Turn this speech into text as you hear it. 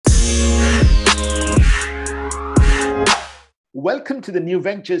Welcome to the New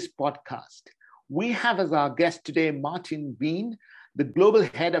Ventures podcast. We have as our guest today Martijn Veen, the Global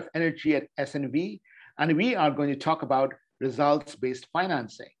Head of Energy at S&V, and we are going to talk about results-based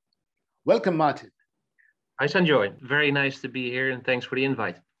financing. Welcome, Martijn. Hi, Sanjoy. Very nice to be here, and thanks for the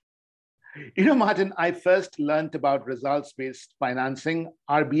invite. You know, Martijn, I first learned about results-based financing,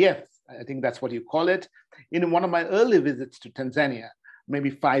 RBF, I think that's what you call it, in one of my early visits to Tanzania,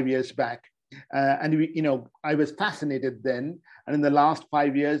 maybe 5 years back. I was fascinated then, and in the last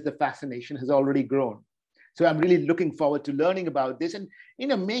 5 years, the fascination has already grown. So I'm really looking forward to learning about this and,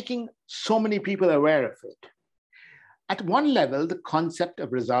 making so many people aware of it. At one level, the concept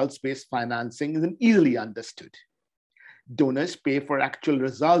of results-based financing isn't easily understood. Donors pay for actual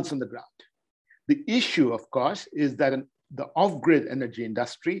results on the ground. The issue, of course, is that in the off-grid energy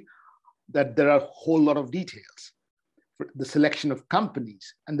industry, that there are a whole lot of details for the selection of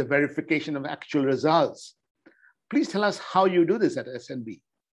companies and the verification of actual results. Please tell us how you do this at S&V.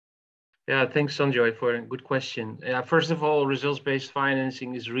 Yeah, thanks, Sanjoy, for a good question. First of all, results-based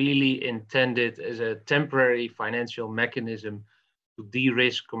financing is really intended as a temporary financial mechanism to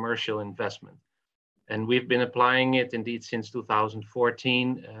de-risk commercial investment. And we've been applying it indeed since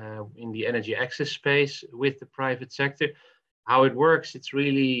 2014 in the energy access space with the private sector. How it works,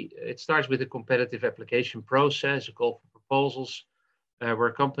 it starts with a competitive application process, a call for proposals, where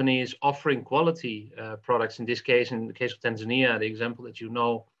a company is offering quality products. In this case, in the case of Tanzania, the example that you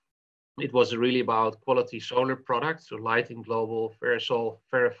know, it was really about quality solar products, so lighting global, Verisol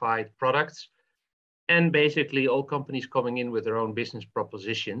verified products. And basically all companies coming in with their own business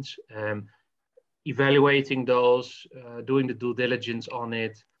propositions, evaluating those, doing the due diligence on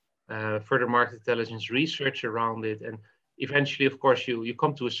it, further market intelligence research around it. And eventually, of course, you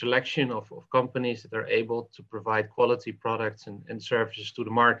come to a selection of companies that are able to provide quality products and services to the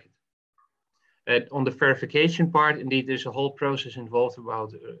market. On the verification part, indeed, there's a whole process involved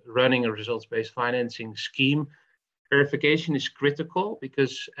about running a results-based financing scheme. Verification is critical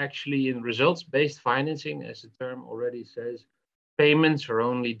because actually in results-based financing, as the term already says, payments are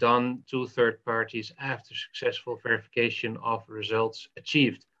only done to third parties after successful verification of results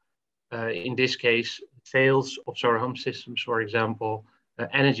achieved. In this case, sales of solar home systems, for example,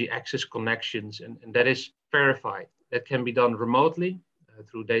 energy access connections, and that is verified. That can be done remotely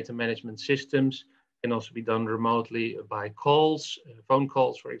through data management systems, can also be done remotely by calls, phone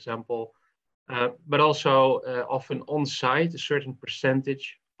calls, for example, but also often on site. A certain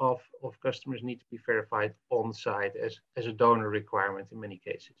percentage of customers need to be verified on site as a donor requirement in many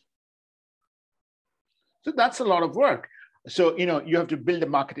cases. So that's a lot of work. So, you have to build a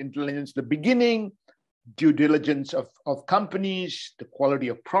market intelligence at the beginning, due diligence of companies, the quality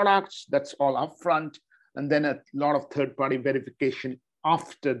of products, that's all upfront, and then a lot of third-party verification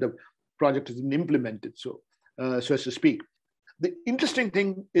after the project has been implemented, so as to speak. The interesting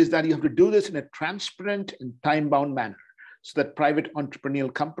thing is that you have to do this in a transparent and time-bound manner so that private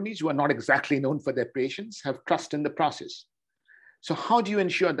entrepreneurial companies who are not exactly known for their patience have trust in the process. So how do you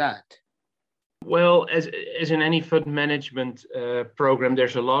ensure that? Well, as in any fund management program,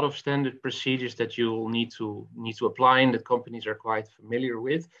 there's a lot of standard procedures that you will need to apply and that companies are quite familiar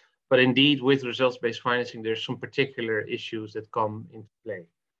with. But indeed, with results-based financing, there's some particular issues that come into play.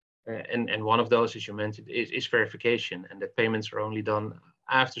 And one of those, as you mentioned, is verification, and that payments are only done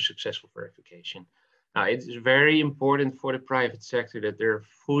after successful verification. Now, it is very important for the private sector that they're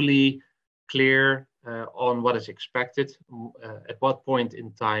fully clear on what is expected, at what point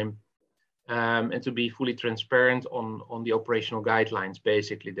in time, and to be fully transparent on the operational guidelines,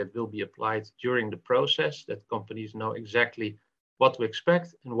 basically, that will be applied during the process, that companies know exactly what to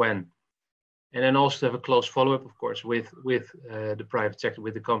expect and when. And then also have a close follow-up, of course, with the private sector,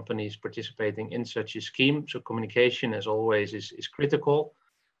 with the companies participating in such a scheme. So communication, as always, is critical,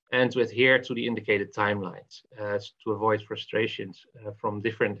 and to adhere to the indicated timelines to avoid frustrations from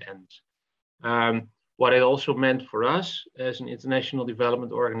different ends. What it also meant for us as an international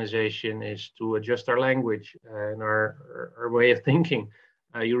development organization is to adjust our language and our way of thinking.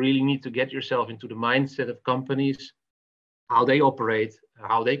 You really need to get yourself into the mindset of companies, how they operate,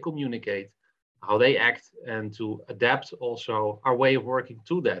 how they communicate, how they act, and to adapt also our way of working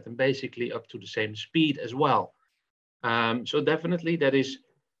to that, and basically up to the same speed as well. So definitely that is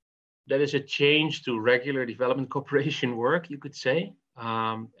a change to regular development cooperation work, you could say.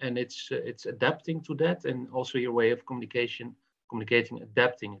 And it's adapting to that, and also your way of communicating,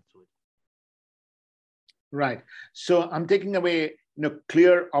 adapting it to it. Right. So I'm taking away,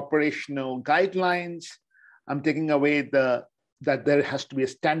 clear operational guidelines. I'm taking away that there has to be a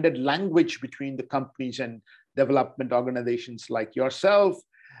standard language between the companies and development organizations like yourself.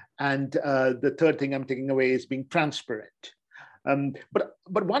 And the third thing I'm taking away is being transparent.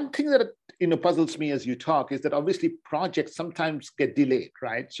 But one thing that puzzles me as you talk is that obviously projects sometimes get delayed,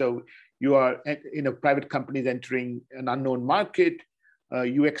 right? So you are private companies entering an unknown market.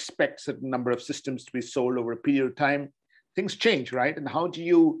 You expect a certain number of systems to be sold over a period of time. Things change, right? And how do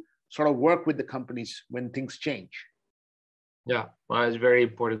you sort of work with the companies when things change? Yeah, well, it's a very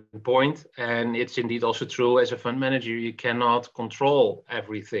important point. And it's indeed also true as a fund manager, you cannot control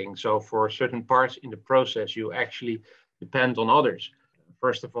everything. So for certain parts in the process, you actually depend on others.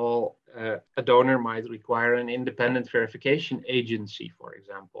 First of all, a donor might require an independent verification agency, for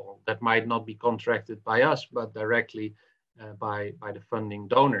example, that might not be contracted by us, but directly by the funding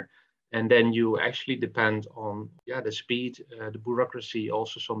donor. And then you actually depend on the speed, the bureaucracy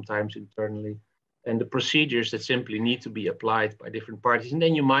also sometimes internally, and the procedures that simply need to be applied by different parties. And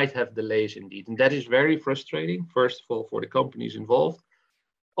then you might have delays indeed. And that is very frustrating, first of all, for the companies involved,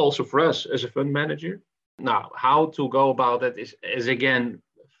 also for us as a fund manager. Now, how to go about that is again,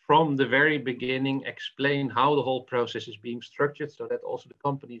 from the very beginning, explain how the whole process is being structured so that also the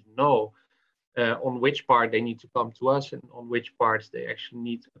companies know on which part they need to come to us and on which parts they actually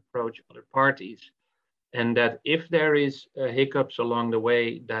need to approach other parties. And that if there is hiccups along the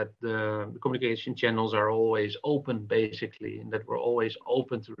way, that the communication channels are always open, basically, and that we're always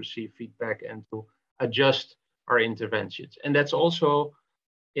open to receive feedback and to adjust our interventions. And that's also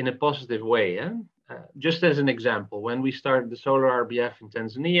in a positive way. Just as an example, when we started the solar RBF in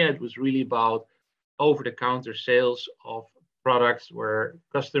Tanzania, it was really about over-the-counter sales of products where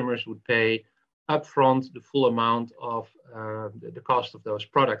customers would pay upfront the full amount of the cost of those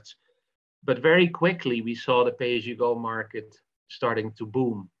products. But very quickly, we saw the pay-as-you-go market starting to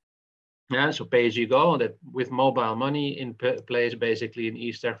boom. So pay-as-you-go, that with mobile money in place basically in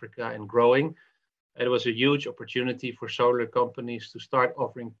East Africa and growing, it was a huge opportunity for solar companies to start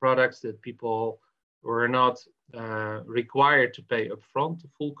offering products that people were not required to pay upfront the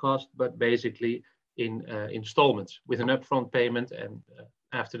full cost, but basically in installments with an upfront payment, and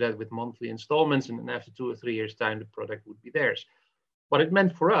after that with monthly installments, and then after 2 or 3 years' time, the product would be theirs. What it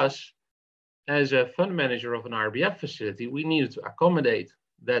meant for us, as a fund manager of an RBF facility, we needed to accommodate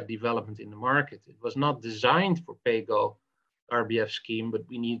that development in the market. It was not designed for pay-go RBF scheme, but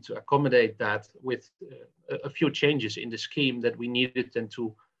we need to accommodate that with a few changes in the scheme that we needed then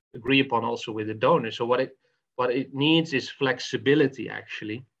to agree upon also with the donor. So what it needs is flexibility,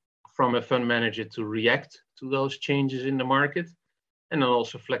 actually, from a fund manager to react to those changes in the market, and then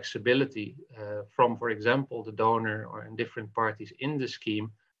also flexibility from, for example, the donor or in different parties in the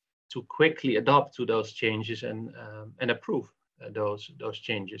scheme to quickly adapt to those changes and approve those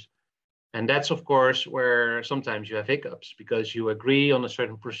changes. And that's, of course, where sometimes you have hiccups because you agree on a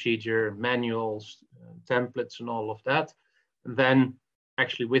certain procedure, manuals, templates, and all of that. And then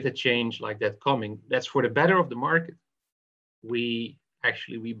actually with a change like that coming, that's for the better of the market. We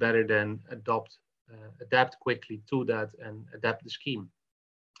better than adapt quickly to that and adapt the scheme.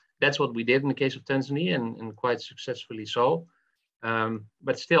 That's what we did in the case of Tanzania, and quite successfully so.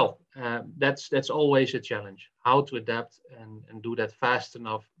 But still, that's always a challenge, how to adapt and do that fast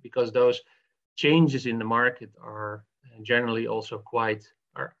enough, because those changes in the market are generally also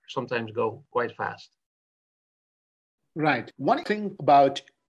sometimes go quite fast. Right. One thing about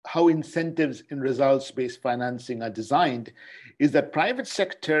how incentives in results-based financing are designed is that private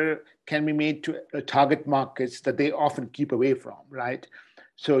sector can be made to target markets that they often keep away from, right?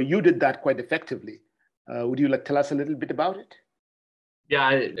 So you did that quite effectively. Would you like to tell us a little bit about it?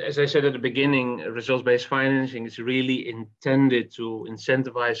 Yeah, as I said at the beginning, results-based financing is really intended to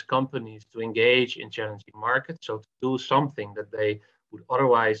incentivize companies to engage in challenging markets, so to do something that they would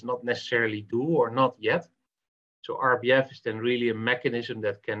otherwise not necessarily do or not yet. So RBF is then really a mechanism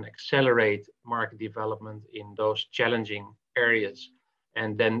that can accelerate market development in those challenging areas,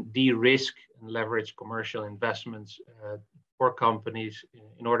 and then de-risk and leverage commercial investments for companies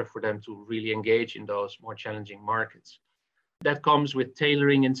in order for them to really engage in those more challenging markets. That comes with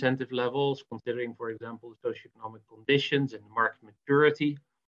tailoring incentive levels, considering, for example, socioeconomic conditions and market maturity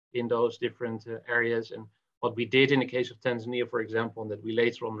in those different areas. And what we did in the case of Tanzania, for example, and that we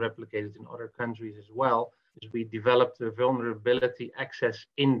later on replicated in other countries as well, is we developed a vulnerability access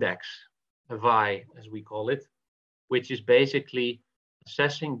index, a VI, as we call it, which is basically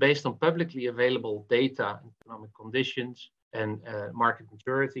assessing based on publicly available data, economic conditions, and market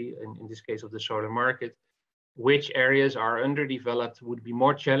maturity, in this case of the solar market, which areas are underdeveloped, would be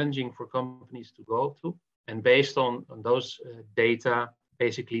more challenging for companies to go to. And based on those data,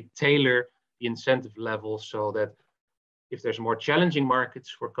 basically tailor the incentive levels so that if there's more challenging markets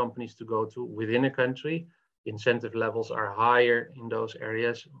for companies to go to within a country, incentive levels are higher in those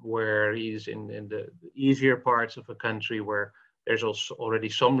areas, whereas in the easier parts of a country where there's also already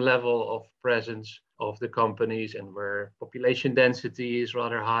some level of presence of the companies, and where population density is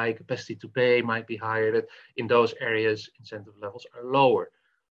rather high, capacity to pay might be higher, that in those areas incentive levels are lower.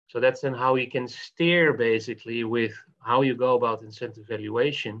 So that's then how you can steer basically with how you go about incentive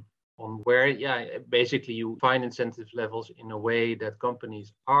valuation on where, basically you find incentive levels in a way that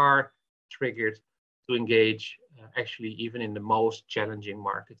companies are triggered to engage actually even in the most challenging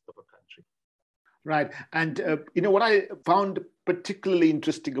markets of a country. Right. And, what I found particularly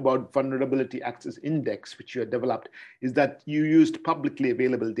interesting about Vulnerability Access Index, which you had developed, is that you used publicly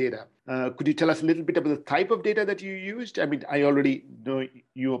available data. Could you tell us a little bit about the type of data that you used? I mean, I already know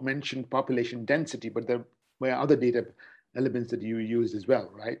you mentioned population density, but there were other data elements that you used as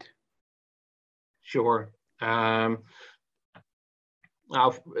well, right? Sure.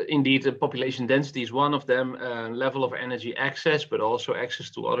 Now, indeed, the population density is one of them, level of energy access, but also access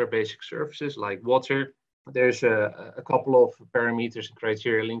to other basic services like water. There's a couple of parameters and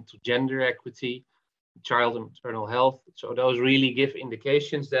criteria linked to gender equity, child and maternal health. So those really give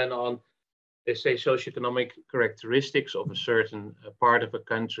indications then on, let's say, socioeconomic characteristics of a certain part of a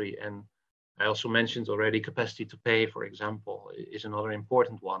country. And I also mentioned already capacity to pay, for example, is another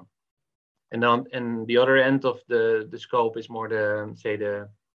important one. And the other end of the scope is more the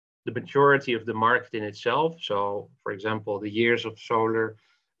maturity of the market in itself. So, for example, the years of solar,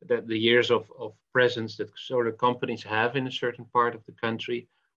 the years of presence that solar companies have in a certain part of the country,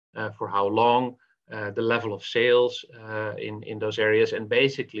 for how long, the level of sales in those areas. And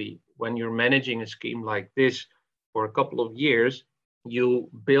basically, when you're managing a scheme like this for a couple of years, you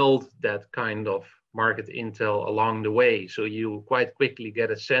build that kind of market intel along the way. So you quite quickly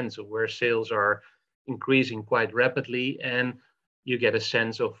get a sense of where sales are increasing quite rapidly, and you get a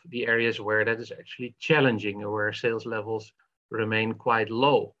sense of the areas where that is actually challenging or where sales levels remain quite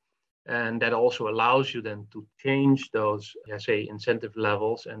low. And that also allows you then to change those, say, incentive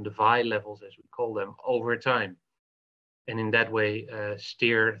levels and the VI levels, as we call them, over time. And in that way,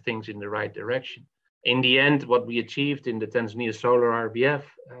 steer things in the right direction. In the end, what we achieved in the Tanzania Solar RBF,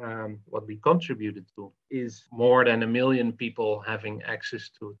 what we contributed to, is more than 1 million people having access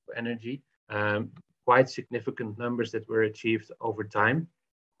to energy. Quite significant numbers that were achieved over time.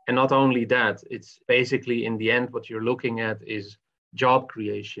 And not only that, it's basically in the end, what you're looking at is job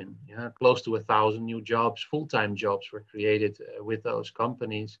creation. Close to 1,000 new jobs, full-time jobs were created with those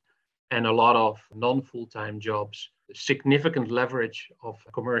companies, and a lot of non-full-time jobs. Significant leverage of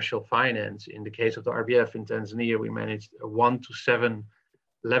commercial finance. In the case of the RBF in Tanzania, we managed a 1-to-7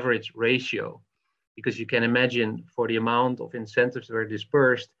 leverage ratio, because you can imagine, for the amount of incentives that were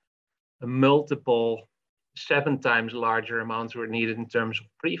dispersed, a multiple 7 times larger amounts were needed in terms of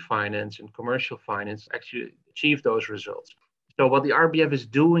pre-finance and commercial finance to actually achieve those results. So what the RBF is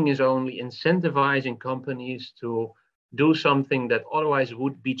doing is only incentivizing companies to do something that otherwise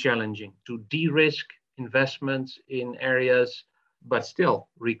would be challenging, to de-risk investments in areas, but still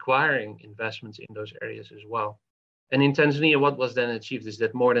requiring investments in those areas as well. And in Tanzania, what was then achieved is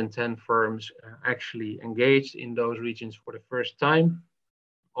that more than 10 firms actually engaged in those regions for the first time,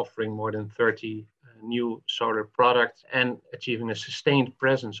 offering more than 30 new solar products, and achieving a sustained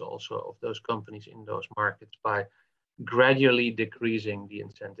presence also of those companies in those markets by gradually decreasing the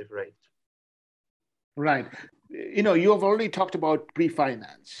incentive rates. Right. You have already talked about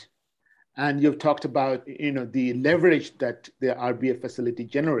pre-finance, and you've talked about, the leverage that the RBF facility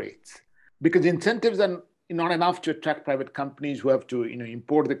generates, because incentives are not enough to attract private companies who have to,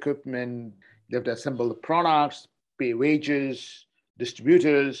 import the equipment, they have to assemble the products, pay wages,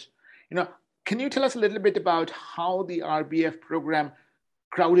 distributors. Can you tell us a little bit about how the RBF program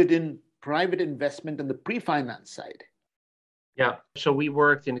crowded in private investment on the pre-finance side? Yeah, so we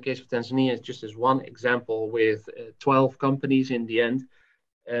worked in the case of Tanzania, just as one example, with 12 companies in the end.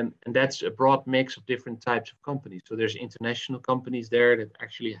 And that's a broad mix of different types of companies. So there's international companies there that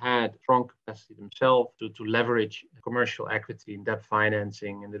actually had strong capacity themselves to leverage commercial equity and debt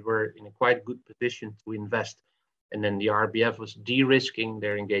financing, and that were in a quite good position to invest. And then the RBF was de-risking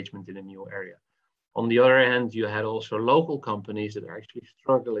their engagement in a new area. On the other hand, you had also local companies that are actually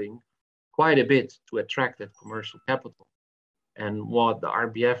struggling quite a bit to attract that commercial capital. And what the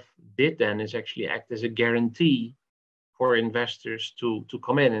RBF did then is actually act as a guarantee for investors to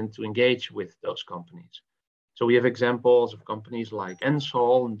come in and to engage with those companies. So we have examples of companies like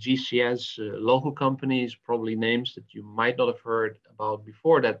Ensure and GCS, local companies, probably names that you might not have heard about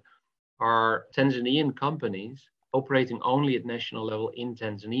before, that are Tanzanian companies operating only at national level in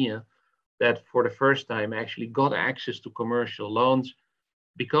Tanzania, that for the first time actually got access to commercial loans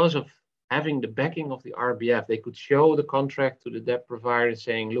because of having the backing of the RBF. They could show the contract to the debt provider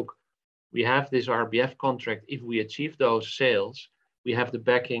saying, look, we have this RBF contract. If we achieve those sales, we have the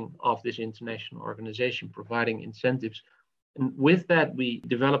backing of this international organization providing incentives. And with that, we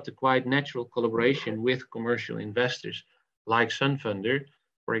developed a quite natural collaboration with commercial investors like Sunfunder,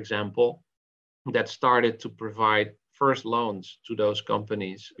 for example, that started to provide first loans to those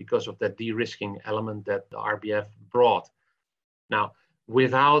companies because of that de-risking element that the RBF brought. Now,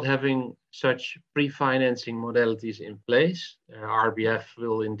 without having such pre-financing modalities in place, RBF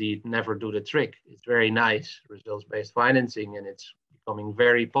will indeed never do the trick. It's very nice, results-based financing, and it's becoming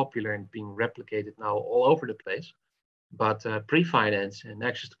very popular and being replicated now all over the place. But pre-finance and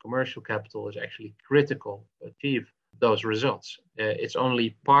access to commercial capital is actually critical to achieve those results. It's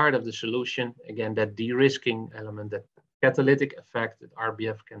only part of the solution, again, that de-risking element, that catalytic effect that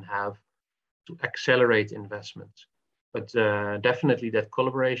RBF can have to accelerate investments. But definitely that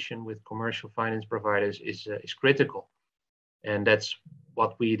collaboration with commercial finance providers is critical. And that's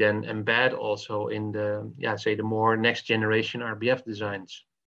what we then embed also in the more next generation RBF designs.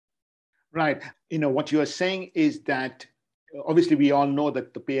 Right. What you are saying is that obviously we all know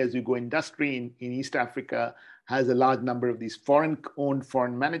that the pay-as-you-go industry in East Africa has a large number of these foreign-owned,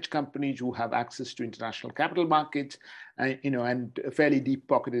 foreign-managed companies who have access to international capital markets, and fairly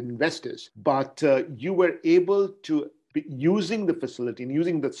deep-pocketed investors. But you were able to, using the facility and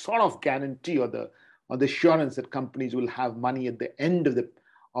using the sort of guarantee or the assurance that companies will have money at the end of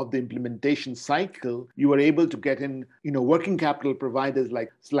the implementation cycle, you were able to get in, working capital providers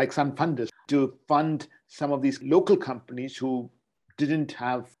like Sunfunder to fund some of these local companies who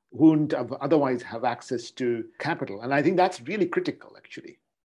wouldn't otherwise have access to capital. And I think that's really critical, actually.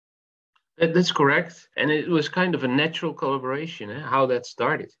 That's correct. And it was kind of a natural collaboration, how that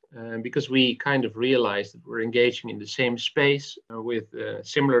started, because we kind of realized that we're engaging in the same space with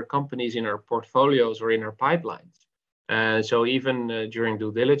similar companies in our portfolios or in our pipelines. So even during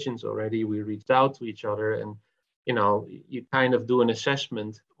due diligence already, we reached out to each other, and you kind of do an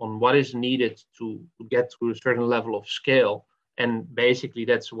assessment on what is needed to get to a certain level of scale. And basically,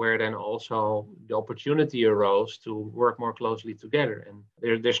 that's where then also the opportunity arose to work more closely together.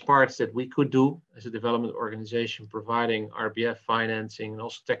 And there's parts that we could do as a development organization, providing RBF financing and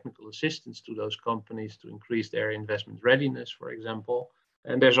also technical assistance to those companies to increase their investment readiness, for example.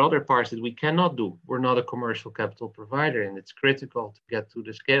 And there's other parts that we cannot do. We're not a commercial capital provider, and it's critical to get to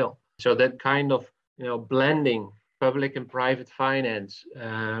the scale. So that kind of blending public and private finance,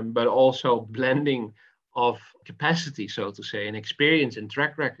 but also blending of capacity, so to say, and experience and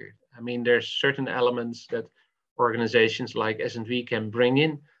track record. I mean, there's certain elements that organizations like S&V can bring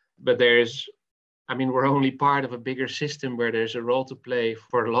in, but we're only part of a bigger system where there's a role to play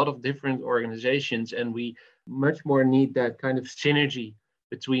for a lot of different organizations, and we much more need that kind of synergy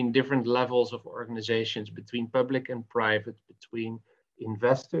between different levels of organizations, between public and private, between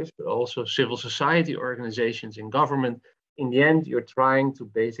investors, but also civil society organizations and government. In the end, you're trying to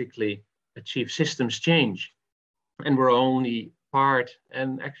basically achieve systems change. And we're only part,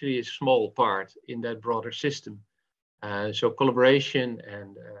 and actually a small part, in that broader system. So collaboration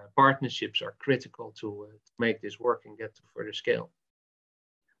and partnerships are critical to make this work and get to further scale.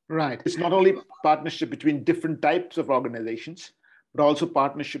 Right. It's not only partnership between different types of organizations, but also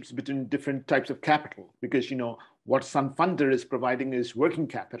partnerships between different types of capital, because what Sunfunder is providing is working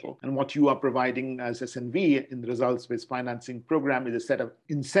capital, and what you are providing as S&V in the results-based financing program is a set of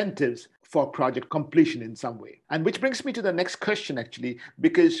incentives for project completion in some way. And which brings me to the next question, actually,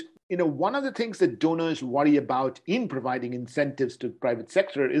 because one of the things that donors worry about in providing incentives to the private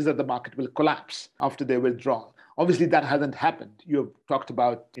sector is that the market will collapse after they're withdrawn. Obviously, that hasn't happened. You have talked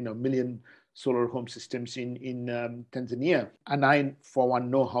about million solar home systems in Tanzania. And I, for one,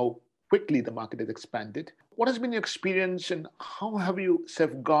 know how quickly the market has expanded. What has been your experience, and how have you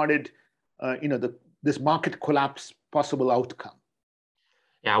safeguarded, this market collapse possible outcome?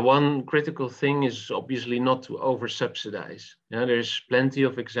 Yeah, one critical thing is obviously not to over-subsidize. There's plenty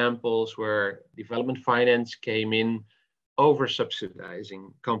of examples where development finance came in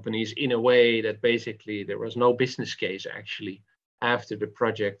over-subsidizing companies in a way that basically there was no business case actually after the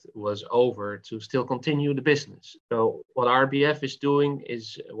project was over to still continue the business. So what RBF is doing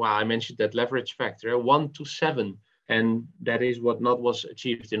is, I mentioned that leverage factor, 1 to 7. And that is what not was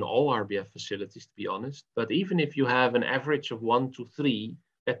achieved in all RBF facilities, to be honest. But even if you have an average of 1 to 3,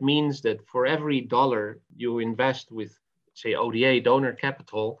 that means that for every dollar you invest with, say, ODA, donor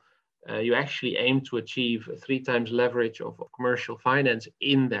capital, you actually aim to achieve 3 times leverage of commercial finance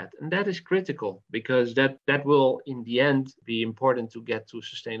in that. And that is critical because that will, in the end, be important to get to a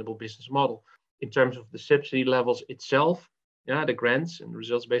sustainable business model. In terms of the subsidy levels itself, the grants and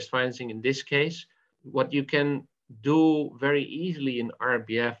results-based financing in this case, what you can do very easily in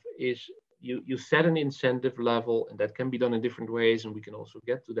RBF is you set an incentive level, and that can be done in different ways, and we can also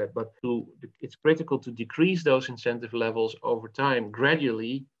get to that. But it's critical to decrease those incentive levels over time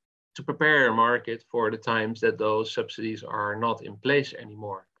gradually to prepare a market for the times that those subsidies are not in place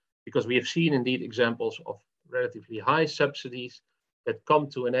anymore. Because we have seen indeed examples of relatively high subsidies that come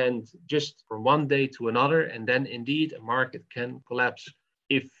to an end just from one day to another, and then indeed a market can collapse.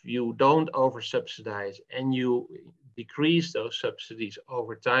 If you don't over subsidize and you decrease those subsidies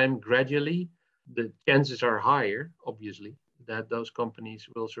over time gradually, the chances are higher, obviously, that those companies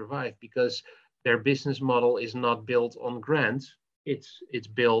will survive because their business model is not built on grants. It's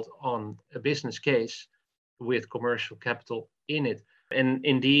built on a business case with commercial capital in it. And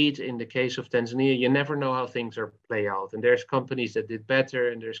indeed, in the case of Tanzania, you never know how things are play out. And there's companies that did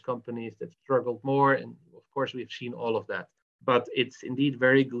better and there's companies that struggled more. And of course, we've seen all of that. But it's indeed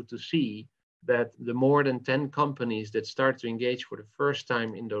very good to see that the more than 10 companies that start to engage for the first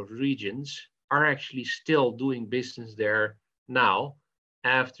time in those regions are actually still doing business there now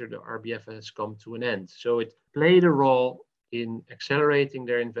after the RBF has come to an end. So it played a role in accelerating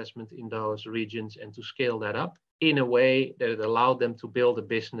their investment in those regions and to scale that up in a way that it allowed them to build a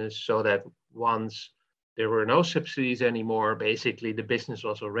business so that once there were no subsidies anymore, basically the business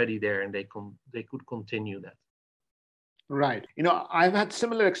was already there and they could continue that. Right. I've had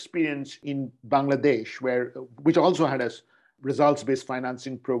similar experience in Bangladesh, which also had a results-based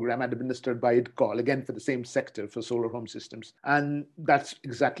financing program administered by IDCOL, again for the same sector, for solar home systems. And that's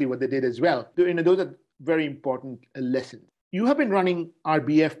exactly what they did as well. Those are very important lessons. You have been running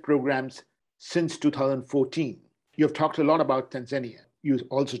RBF programs since 2014. You've talked a lot about Tanzania. You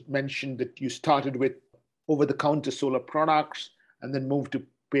also mentioned that you started with over-the-counter solar products and then moved to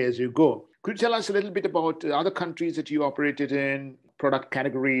pay-as-you-go. Could you tell us a little bit about other countries that you operated in, product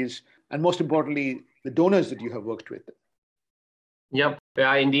categories, and most importantly, the donors that you have worked with? Yep.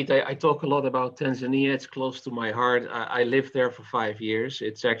 Yeah, indeed. I talk a lot about Tanzania. It's close to my heart. I lived there for 5 years.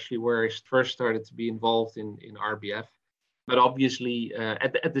 It's actually where I first started to be involved in RBF. But obviously,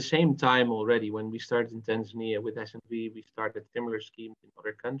 at the same time already, when we started in Tanzania with S&B, we started similar schemes in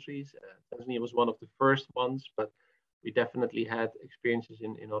other countries. Tanzania was one of the first ones, but we definitely had experiences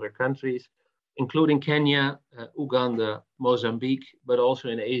in other countries, including Kenya, Uganda, Mozambique, but also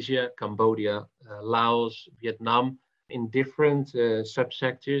in Asia, Cambodia, Laos, Vietnam, in different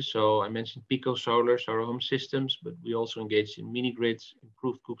subsectors. So I mentioned Pico Solar, solar home systems, but we also engaged in mini grids,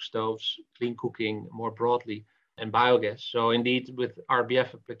 improved cook stoves, clean cooking more broadly, and biogas. So indeed, with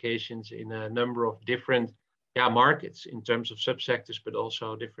RBF applications in a number of different markets in terms of subsectors, but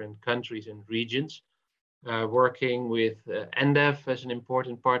also different countries and regions. Working with NDEF as an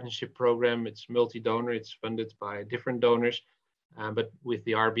important partnership program. It's multi-donor, it's funded by different donors, but with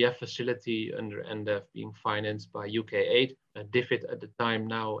the RBF facility under NDEF being financed by UK Aid, DFID at the time,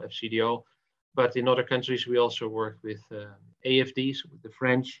 now FCDO. But in other countries, we also work with AFDs, with the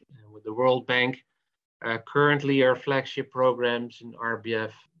French, with the World Bank. Currently, our flagship programs in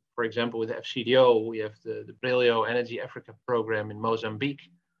RBF, for example, with FCDO, we have the Brilio Energy Africa program in Mozambique.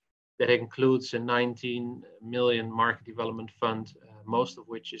 That includes a 19 million market development fund, most of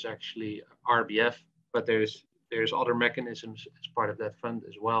which is actually RBF, but there's other mechanisms as part of that fund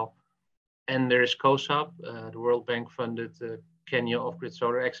as well. And there's COSAP, the World Bank funded Kenya Off-Grid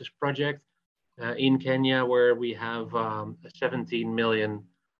Solar Access Project in Kenya, where we have a 17 million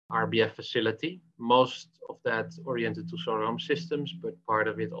RBF facility, most of that oriented to solar home systems, but part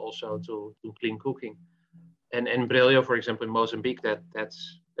of it also to clean cooking. And Brilio, for example, in Mozambique, that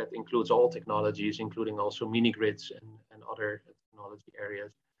includes all technologies, including also mini grids and other technology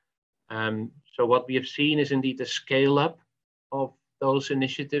areas. So what we have seen is indeed a scale up of those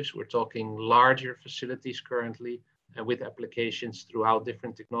initiatives. We're talking larger facilities currently with applications throughout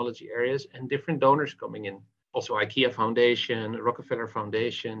different technology areas and different donors coming in. Also IKEA Foundation, Rockefeller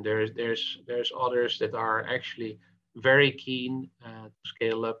Foundation, there's others that are actually very keen to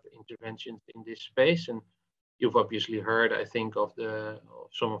scale up interventions in this space. And you've obviously heard, I think, of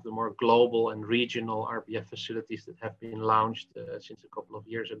some of the more global and regional RBF facilities that have been launched since a couple of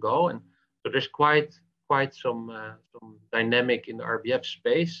years ago. And so there's quite some dynamic in the RBF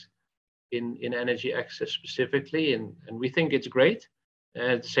space in energy access specifically. And we think it's great.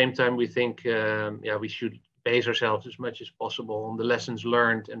 At the same time, we think we should base ourselves as much as possible on the lessons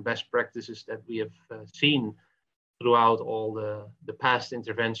learned and best practices that we have seen throughout all the past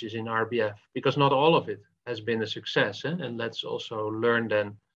interventions in RBF, because not all of it has been a success. And let's also learn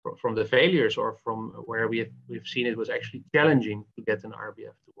then from the failures or from where we've seen it was actually challenging to get an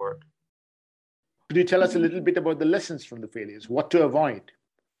RBF to work. Could you tell us a little bit about the lessons from the failures, what to avoid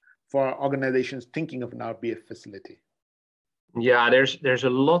for organizations thinking of an RBF facility? Yeah, there's a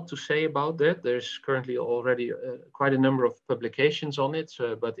lot to say about that. There's currently already quite a number of publications on it.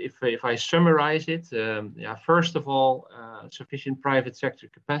 But if I summarize it, yeah, first of all, sufficient private sector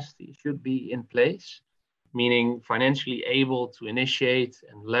capacity should be in place, meaning financially able to initiate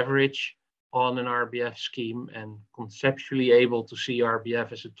and leverage on an RBF scheme and conceptually able to see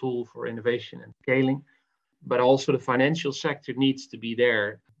RBF as a tool for innovation and scaling. But also the financial sector needs to be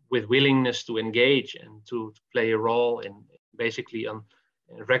there with willingness to engage and to play a role in basically on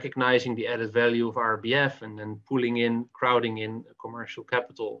recognizing the added value of RBF and then crowding in commercial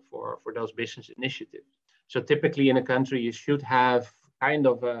capital for those business initiatives. So typically in a country, you should have kind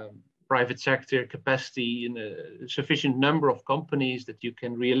of a private sector capacity in a sufficient number of companies that you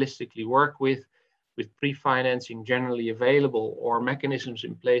can realistically work with pre-financing generally available or mechanisms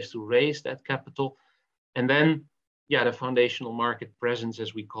in place to raise that capital. And then yeah, the foundational market presence,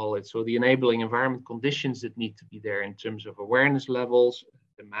 as we call it. So the enabling environment conditions that need to be there in terms of awareness levels,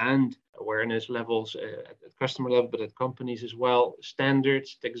 demand awareness levels at customer level, but at companies as well,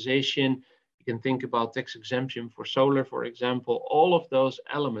 standards, taxation. You can think about tax exemption for solar, for example. All of those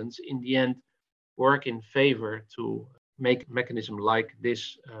elements in the end work in favor to make a mechanism like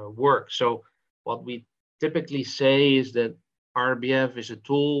this work. So what we typically say is that RBF is a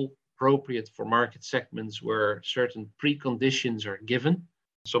tool appropriate for market segments where certain preconditions are given.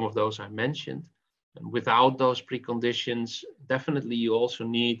 Some of those I mentioned. And without those preconditions, definitely you also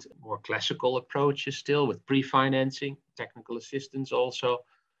need more classical approaches still with pre-financing, technical assistance also,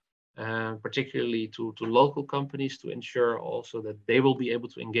 particularly to local companies to ensure also that they will be able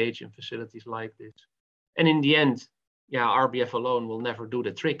to engage in facilities like this. And in the end, yeah, RBF alone will never do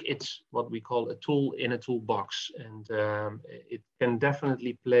the trick. It's what we call a tool in a toolbox. And it can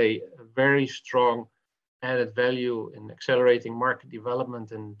definitely play a very strong added value in accelerating market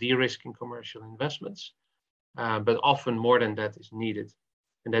development and de-risking commercial investments. But often more than that is needed.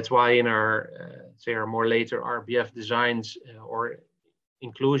 And that's why in our, say, our more later RBF designs or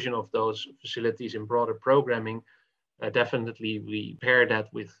inclusion of those facilities in broader programming, definitely we pair that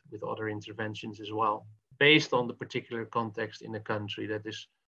with other interventions as well, based on the particular context in a country that is,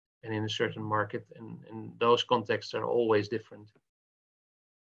 and in a certain market, and those contexts are always different.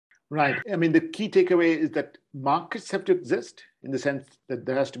 Right. I mean, the key takeaway is that markets have to exist in the sense that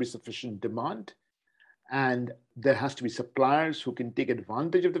there has to be sufficient demand and there has to be suppliers who can take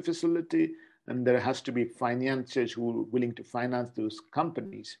advantage of the facility, and there has to be financiers who are willing to finance those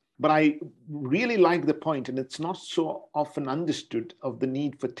companies. But I really like the point, and it's not so often understood, of the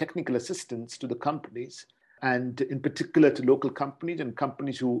need for technical assistance to the companies, and in particular to local companies and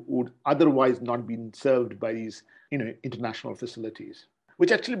companies who would otherwise not be served by these, international facilities.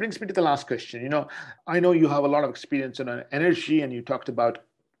 Which actually brings me to the last question. I know you have a lot of experience in energy, and you talked about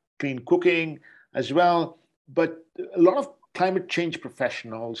clean cooking as well, but a lot of climate change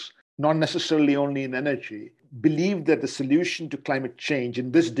professionals, not necessarily only in energy, believe that the solution to climate change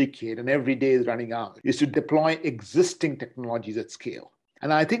in this decade, and every day is running out, is to deploy existing technologies at scale.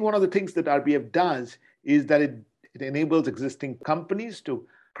 And I think one of the things that RBF does is that it enables existing companies to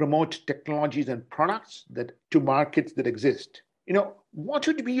promote technologies and products to markets that exist. What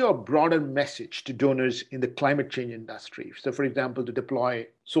would be your broader message to donors in the climate change industry? So, for example, to deploy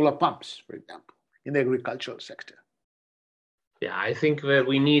solar pumps, for example, in the agricultural sector. Yeah, I think that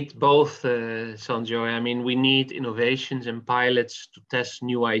we need both, Sanjoy. I mean, we need innovations and pilots to test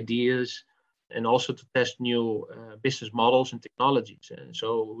new ideas and also to test new business models and technologies. And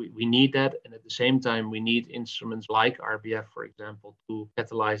so we need that. And at the same time, we need instruments like RBF, for example, to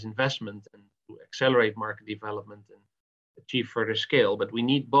catalyze investment and to accelerate market development and achieve further scale. But we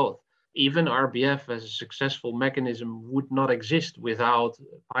need both. Even RBF as a successful mechanism would not exist without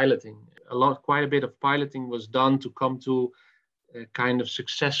piloting. Quite a bit of piloting was done to come to kind of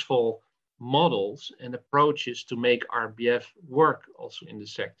successful models and approaches to make RBF work also in the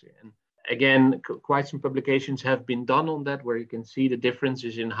sector. And again, quite some publications have been done on that, where you can see the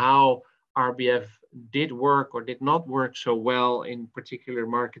differences in how RBF did work or did not work so well in particular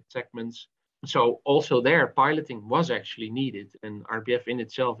market segments. So also there, piloting was actually needed, and RBF in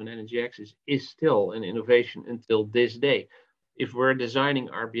itself and Energy Access is still an innovation until this day. If we're designing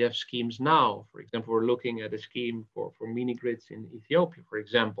RBF schemes now, for example, we're looking at a scheme for mini grids in Ethiopia, for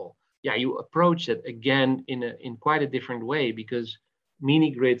example. Yeah, you approach it again in quite a different way, because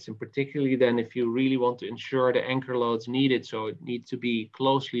mini grids, and particularly then if you really want to ensure the anchor loads needed, so it needs to be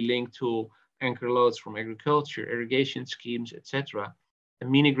closely linked to anchor loads from agriculture, irrigation schemes, etc. And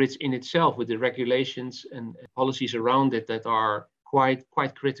mini grids in itself, with the regulations and policies around it that are quite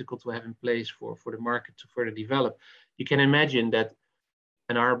critical to have in place for the market to further develop. You can imagine that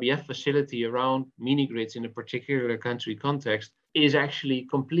an RBF facility around mini grids in a particular country context is actually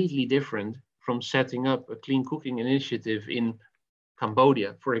completely different from setting up a clean cooking initiative in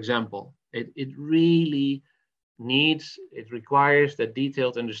Cambodia, for example. It really requires that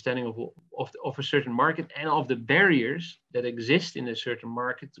detailed understanding of a certain market and of the barriers that exist in a certain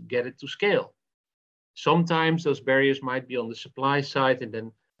market to get it to scale. Sometimes those barriers might be on the supply side, and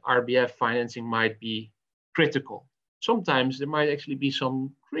then RBF financing might be critical. Sometimes there might actually be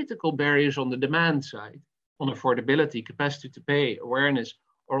some critical barriers on the demand side, on affordability, capacity to pay, awareness,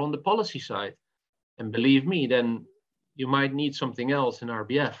 or on the policy side. And believe me, then you might need something else in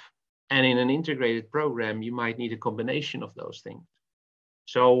RBF. And in an integrated program, you might need a combination of those things.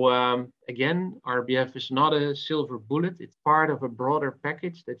 So again, RBF is not a silver bullet. It's part of a broader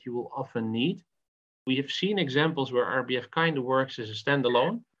package that you will often need. We have seen examples where RBF kind of works as a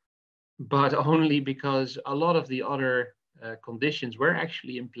standalone, but only because a lot of the other conditions were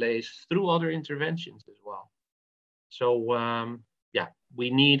actually in place through other interventions as well. So yeah, we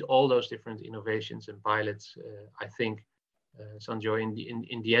need all those different innovations and pilots, I think, Sanjoy,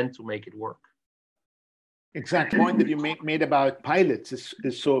 in the end to make it work. Exact point that you made about pilots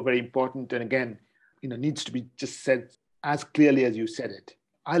is so very important, and again, needs to be just said as clearly as you said it.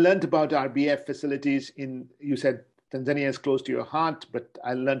 I learned about RBF facilities you said Tanzania is close to your heart, but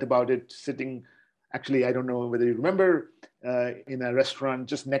I learned about it sitting, actually, I don't know whether you remember, in a restaurant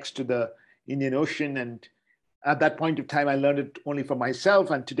just next to the Indian Ocean. And at that point of time, I learned it only for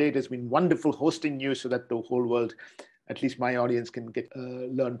myself. And today it has been wonderful hosting you so that the whole world, at least my audience, can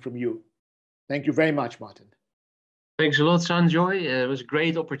learn from you. Thank you very much, Martin. Thanks a lot, Sanjoy. It was a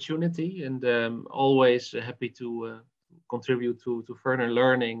great opportunity, and always happy to contribute to further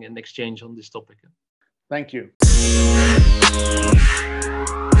learning and exchange on this topic. Thank you.